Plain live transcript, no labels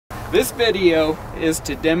This video is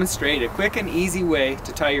to demonstrate a quick and easy way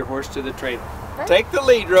to tie your horse to the trailer. Okay. Take the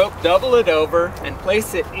lead rope, double it over, and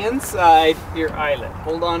place it inside your eyelet.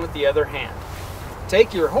 Hold on with the other hand.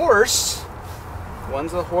 Take your horse,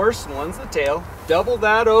 one's the horse and one's the tail, double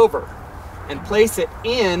that over, and place it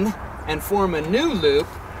in and form a new loop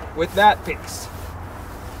with that piece.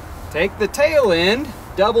 Take the tail end,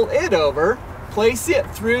 double it over, place it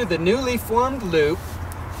through the newly formed loop,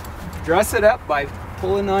 dress it up by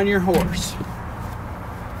pulling on your horse.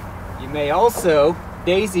 You may also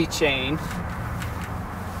daisy chain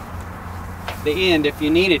the end if you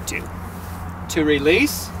needed to. To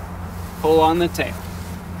release, pull on the tail.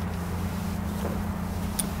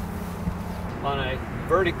 On a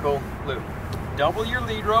vertical loop, double your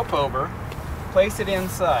lead rope over, place it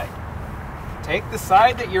inside. Take the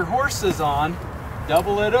side that your horse is on,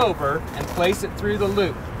 double it over, and place it through the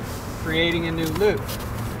loop, creating a new loop.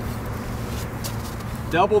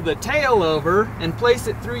 Double the tail over and place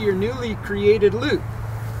it through your newly created loop.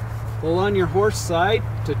 Pull on your horse side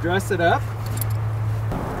to dress it up.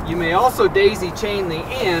 You may also daisy chain the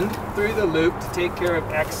end through the loop to take care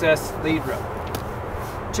of excess lead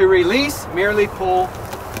rope. To release, merely pull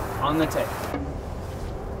on the tail.